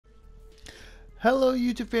Hello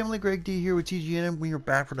YouTube family, Greg D here with TGN, and we are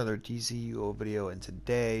back for another TCUO video, and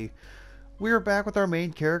today we are back with our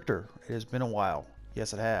main character. It has been a while.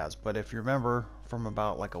 Yes, it has, but if you remember from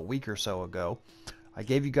about like a week or so ago, I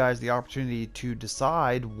gave you guys the opportunity to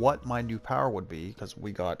decide what my new power would be, because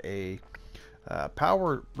we got a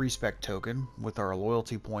power respect token with our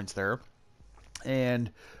loyalty points there, and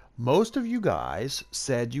most of you guys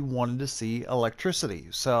said you wanted to see electricity,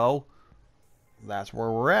 so that's where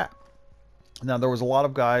we're at. Now there was a lot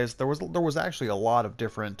of guys. There was actually a lot of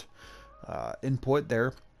different input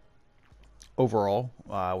there. Overall,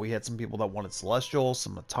 we had some people that wanted celestial,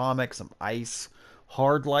 some atomic, some ice.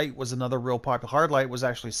 Hard light was another real popular. Hard light was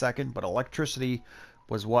actually second, but electricity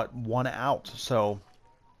was what won out. So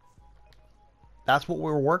that's what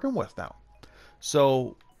we were working with now.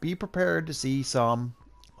 So be prepared to see some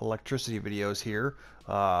electricity videos here.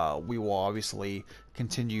 We will obviously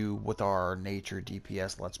continue with our nature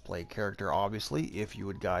DPS Let's Play character. Obviously, if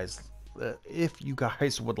you guys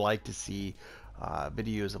would like to see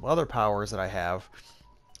videos of other powers that I have,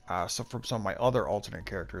 so from some of my other alternate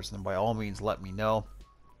characters, then by all means let me know.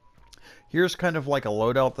 Here's kind of like a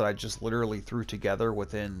loadout that I just literally threw together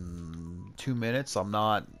within 2 minutes. I'm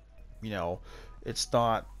not, it's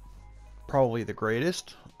not probably the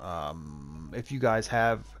greatest. If you guys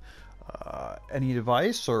have any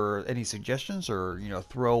advice or any suggestions, or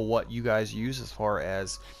throw what you guys use as far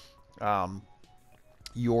as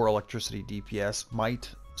your electricity DPS might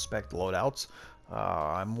spec loadouts,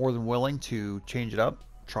 I'm more than willing to change it up,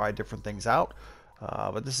 try different things out.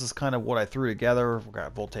 But this is kind of what I threw together. We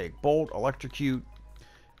got Voltaic Bolt, Electrocute,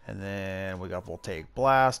 and then we got Voltaic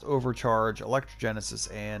Blast, Overcharge,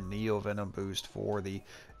 Electrogenesis, and Neo Venom Boost for the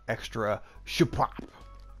extra shapop.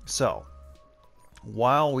 So,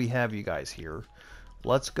 while we have you guys here,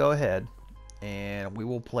 let's go ahead and we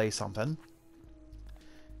will play something.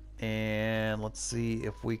 And let's see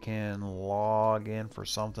if we can log in for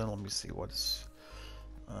something. Let me see what's...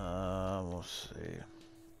 let's see.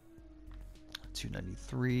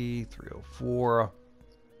 293, 304.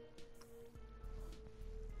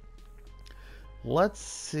 Let's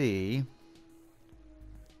see.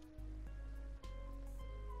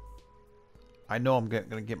 I know I'm going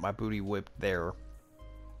to get my booty whipped there.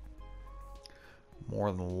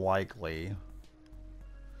 More than likely.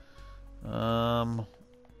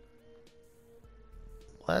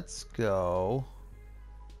 Let's go.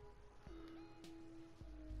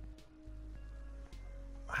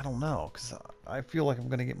 I don't know, because I feel like I'm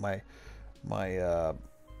going to get my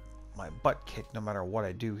butt kicked no matter what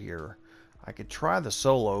I do here. I could try the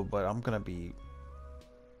solo, but I'm going to be...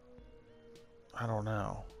 I don't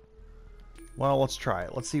know. Well, let's try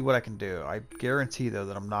it. Let's see what I can do. I guarantee, though,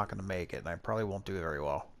 that I'm not going to make it, and I probably won't do it very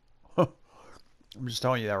well. I'm just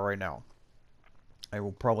telling you that right now. I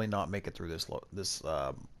will probably not make it through this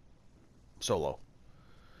solo.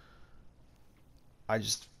 I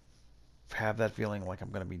just have that feeling like I'm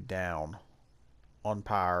going to be down on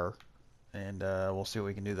power, and we'll see what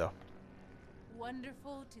we can do, though.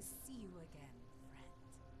 Wonderful to see you again,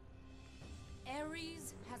 friend.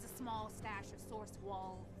 Ares has a small stash of source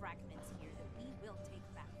wall fragments here that we will take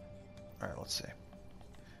back from him. Alright, let's see.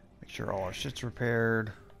 Make sure all our shit's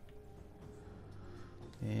repaired.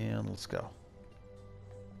 And let's go.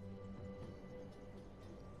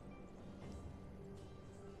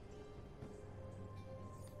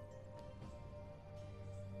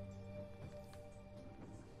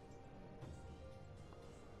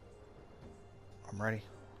 I'm ready.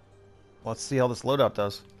 Let's see how this loadout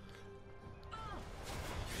does.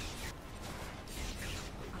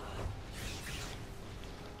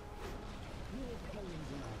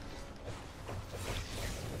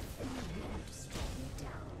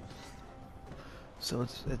 So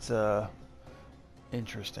it's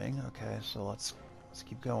interesting. Okay, so let's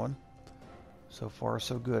keep going. So far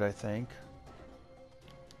so good, I think.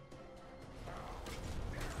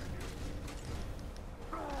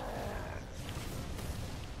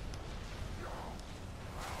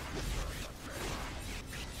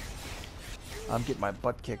 I'm getting my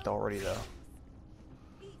butt kicked already, though.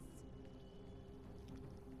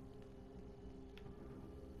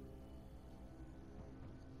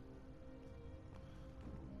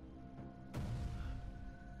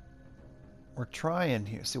 We're trying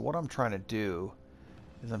here. See, what I'm trying to do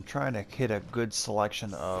is I'm trying to hit a good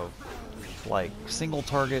selection of, like, single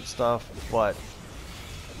target stuff, but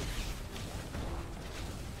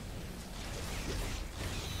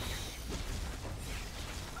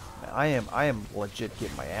I am legit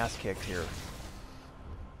getting my ass kicked here.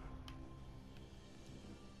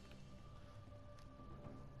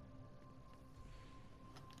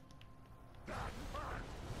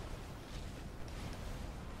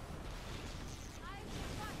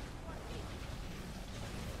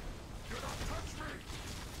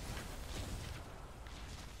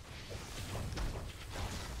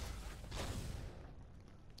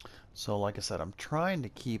 So like I said, I'm trying to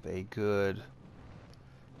keep a good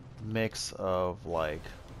mix of like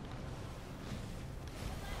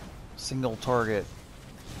single target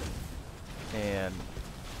and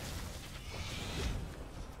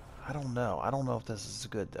I don't know. I don't know if this is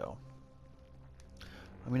good though.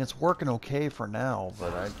 I mean, it's working okay for now,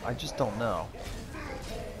 but I just don't know.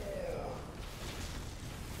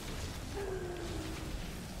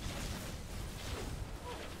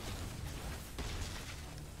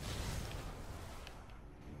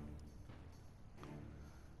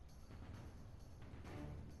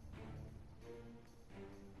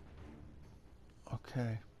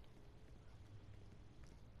 Okay.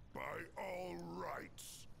 By all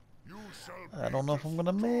rights, you shall I be don't know if I'm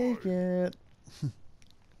gonna make destroyed. it.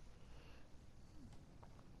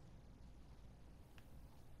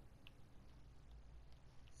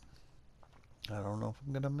 I don't know if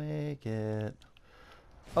I'm gonna make it.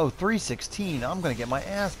 Oh, 316. I'm gonna get my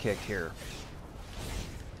ass kicked here.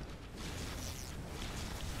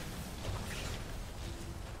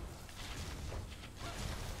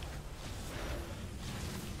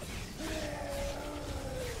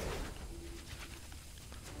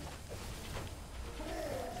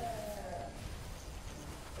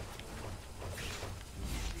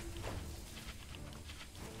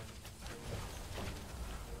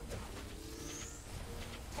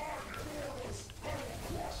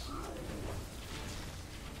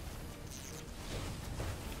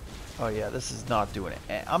 Oh yeah, this is not doing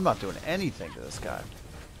it. I'm not doing anything to this guy.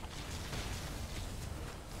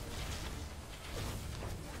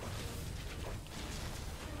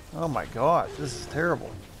 Oh my god, this is terrible.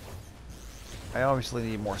 I obviously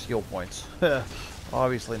need more skill points.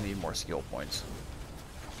 Obviously need more skill points.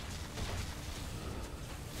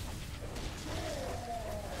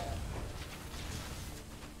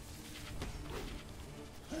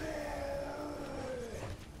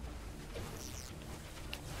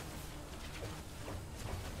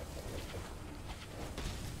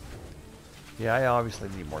 Yeah, I obviously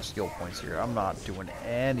need more skill points here. I'm not doing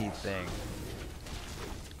anything.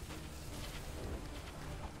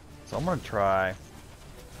 So I'm gonna try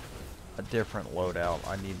a different loadout.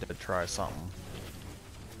 I need to try something.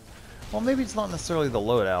 Well, maybe it's not necessarily the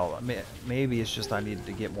loadout. I mean, maybe it's just I need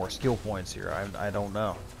to get more skill points here. I don't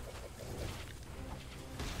know.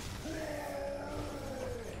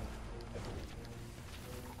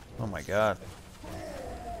 Oh my god.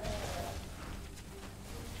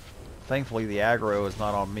 Thankfully the aggro is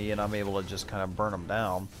not on me and I'm able to just kind of burn them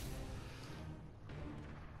down.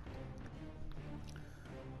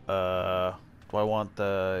 Do I want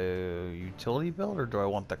the utility build or do I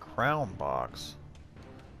want the crown box?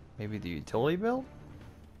 Maybe the utility build?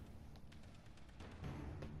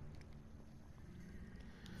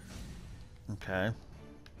 Okay.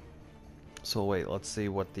 So wait, let's see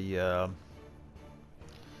what the let's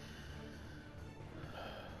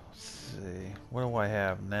see. What do I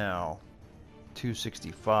have now?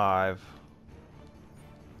 265.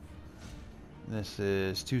 This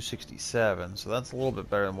is 267, so that's a little bit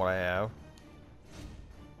better than what I have.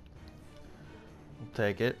 We'll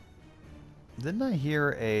take it. Didn't I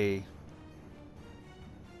hear a...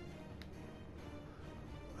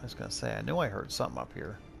 I was gonna say, I knew I heard something up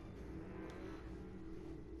here.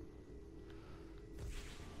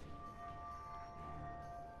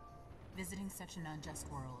 Visiting such an unjust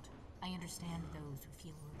world, I understand those who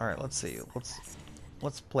feel. All right, let's see.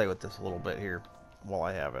 Let's play with this a little bit here while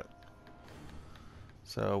I have it.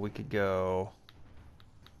 So we could go.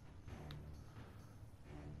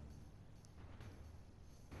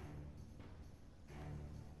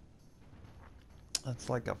 That's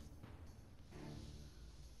like a.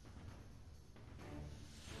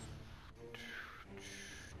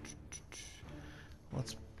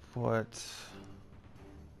 Let's put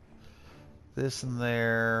this in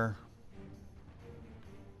there.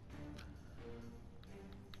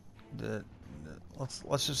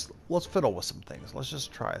 Let's fiddle with some things. Let's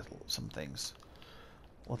just try some things.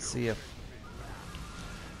 Let's see if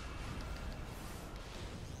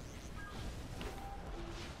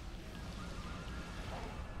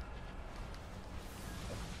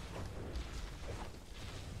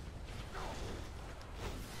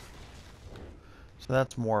so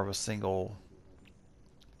that's more of a single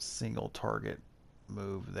target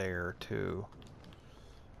move there too.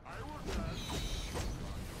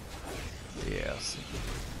 Yes.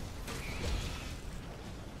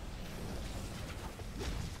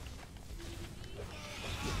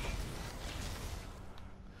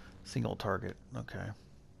 Single target. Okay.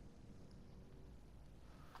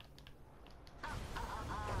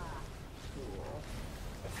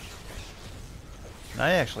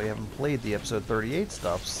 I actually haven't played the episode 38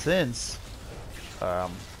 stuff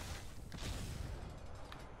um,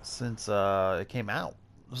 since it came out.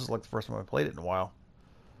 This is like the first time I played it in a while.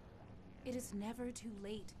 It is never too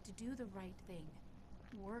late to do the right thing.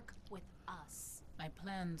 Work with us. My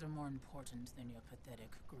plans are more important than your pathetic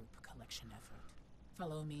group collection effort.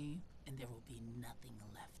 Follow me, and there will be nothing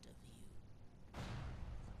left of you.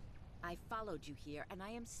 I followed you here, and I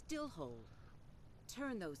am still whole.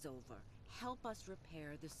 Turn those over. Help us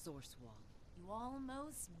repair the source wall. You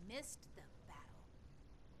almost missed the battle.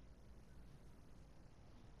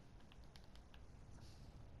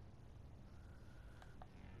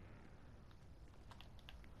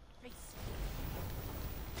 Race.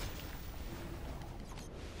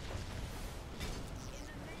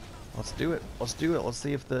 Let's do it. Let's do it. Let's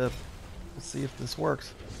see if this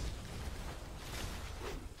works.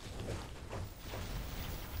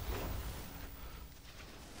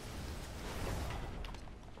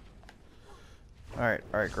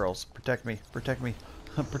 All right, girls, protect me, protect me,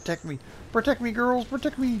 protect me, girls,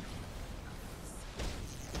 protect me.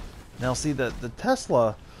 Now, see the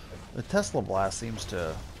Tesla blast seems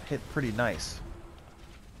to hit pretty nice.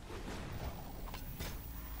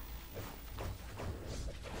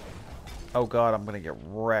 Oh God, I'm gonna get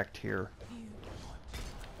wrecked here.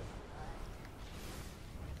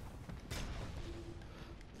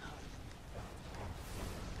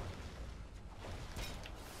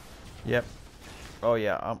 Yep. Oh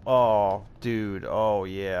yeah, oh dude, oh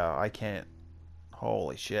yeah, I can't.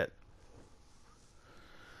 Holy shit.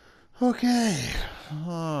 Okay.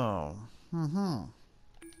 Oh.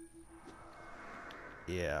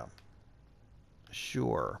 Yeah.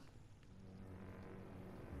 Sure.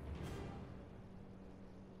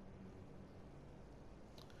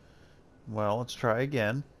 Well, let's try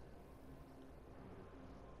again.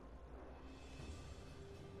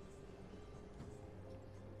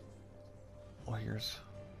 Well, here's...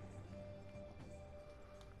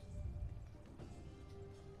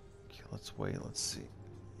 Okay, let's wait. Let's see.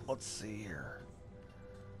 Let's see here.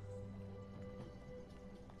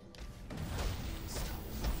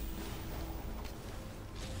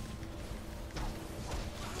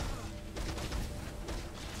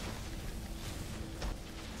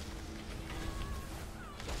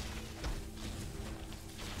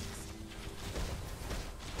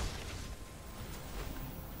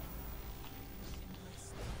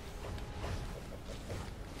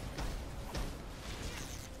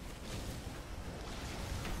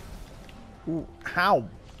 Ooh, how?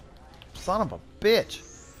 Son of a bitch.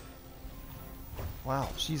 Wow,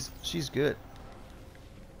 she's good.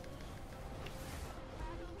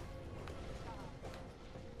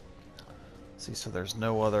 See, so there's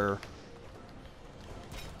no other...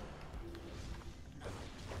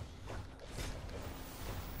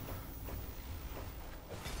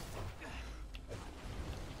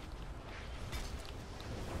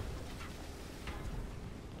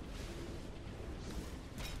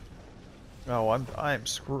 Oh, I'm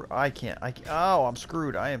screwed. Oh, I'm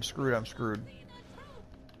screwed. I am screwed. I'm screwed.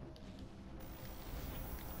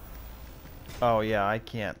 Oh yeah, I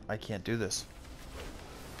can't do this.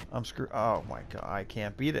 I'm screwed. Oh my God, I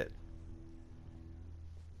can't beat it.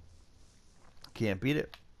 Can't beat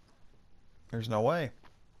it. There's no way.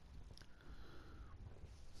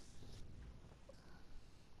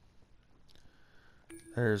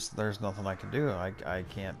 There's nothing I can do. I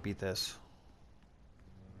can't beat this.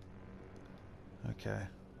 Okay.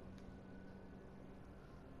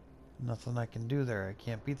 Nothing I can do there. I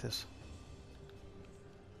can't beat this.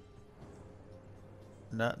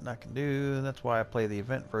 Nothing I can do. That's why I play the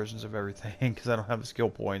event versions of everything, because I don't have the skill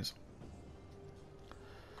points.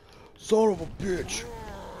 Son of a bitch!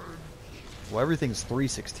 Well, everything's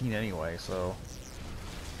 316 anyway, so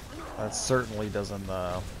that certainly doesn't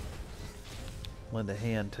lend a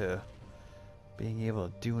hand to being able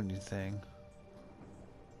to do anything.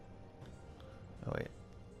 Oh wait.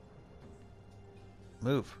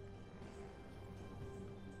 Move.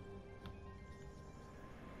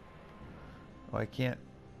 Oh, I can't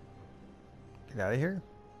get out of here?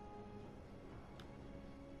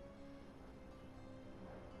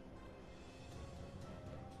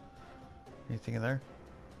 Anything in there?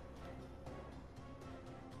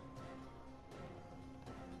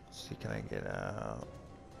 Let's see, can I get out?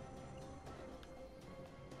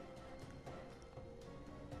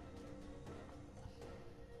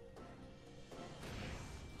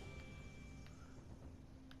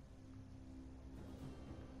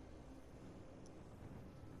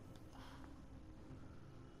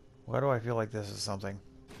 Why do I feel like this is something?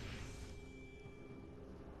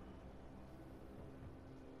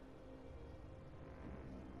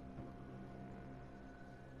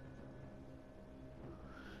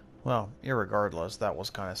 Well, irregardless, that was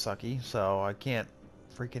kind of sucky, so I can't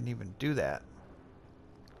freaking even do that.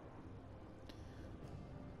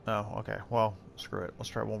 Oh, okay. Well, screw it. Let's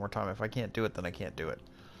try it one more time. If I can't do it, then I can't do it.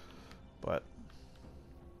 But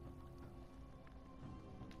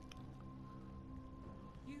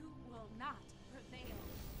You will not prevail.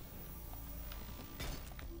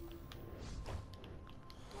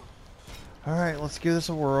 alright, let's give this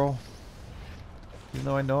a whirl. Even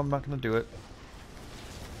though I know I'm not going to do it.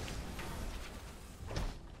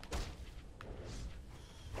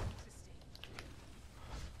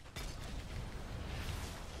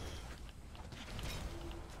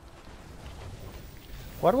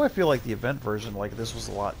 Why do I feel like the event version, like, this was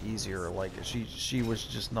a lot easier? Like, she was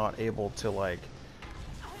just not able to, like...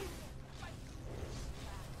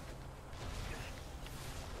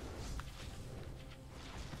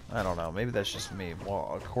 I don't know. Maybe that's just me.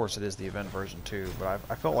 Well, of course it is the event version too, but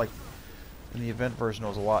I felt like in the event version it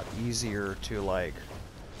was a lot easier to, like,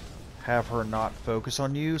 have her not focus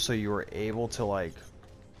on you, so you were able to, like...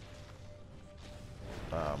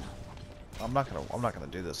 I'm not gonna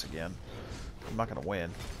do this again. I'm not gonna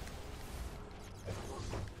win.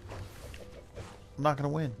 I'm not gonna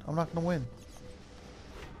win. I'm not gonna win.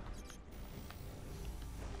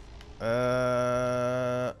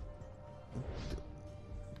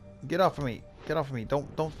 Get off of me. Get off of me.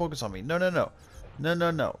 Don't focus on me. No, no, no. No,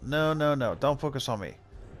 no, no. No, no, no. Don't focus on me.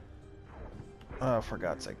 Oh, for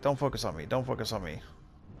God's sake. Don't focus on me. Don't focus on me.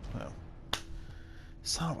 Oh.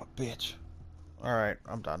 Son of a bitch. Alright,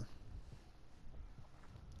 I'm done.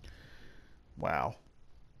 Wow.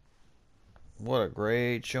 What a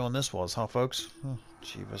great showing this was, huh, folks? Oh,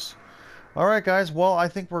 Jeebus. Alright, guys. Well, I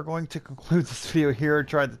think we're going to conclude this video here. I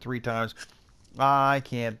tried it 3 times. I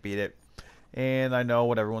can't beat it. And I know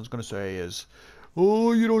what everyone's going to say is,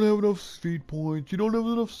 oh, you don't have enough speed points. You don't have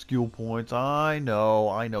enough skill points. I know.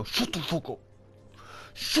 I know. Shut the fuck up.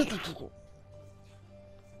 Shut the fuck up.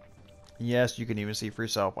 Yes, you can even see for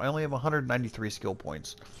yourself. I only have 193 skill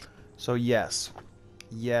points. So yes.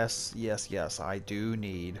 Yes, yes, yes. I do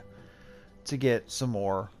need to get some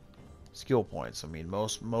more skill points. I mean,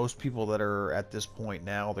 most people that are at this point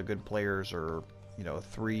now, the good players are, you know,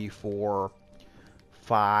 3, 4,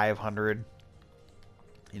 500,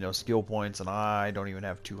 you know, skill points, and I don't even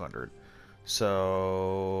have 200.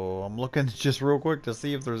 So I'm looking just real quick to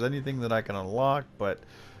see if there's anything that I can unlock, but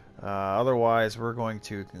otherwise we're going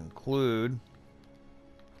to conclude.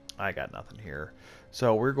 I got nothing here.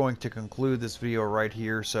 So we're going to conclude this video right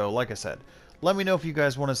here. So like I said, let me know if you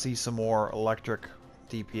guys want to see some more electric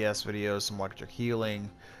DPS videos, some electric healing,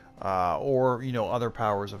 or, you know, other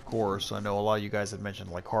powers, of course. I know a lot of you guys have mentioned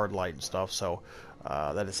like hard light and stuff, so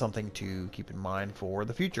that is something to keep in mind for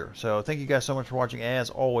the future. So thank you guys so much for watching. As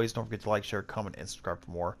always, don't forget to like, share, comment, and subscribe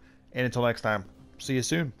for more. And until next time, see you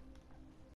soon.